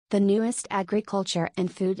the newest agriculture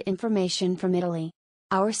and food information from Italy.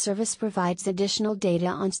 Our service provides additional data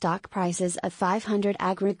on stock prices of 500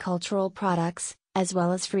 agricultural products, as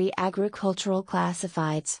well as free agricultural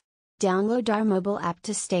classifieds. Download our mobile app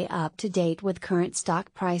to stay up to date with current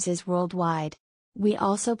stock prices worldwide. We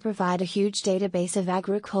also provide a huge database of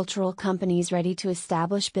agricultural companies ready to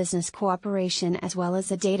establish business cooperation, as well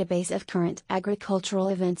as a database of current agricultural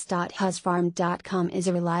events. Husfarm.com is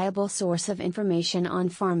a reliable source of information on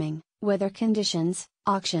farming, weather conditions,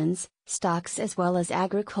 auctions, stocks, as well as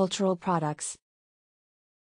agricultural products.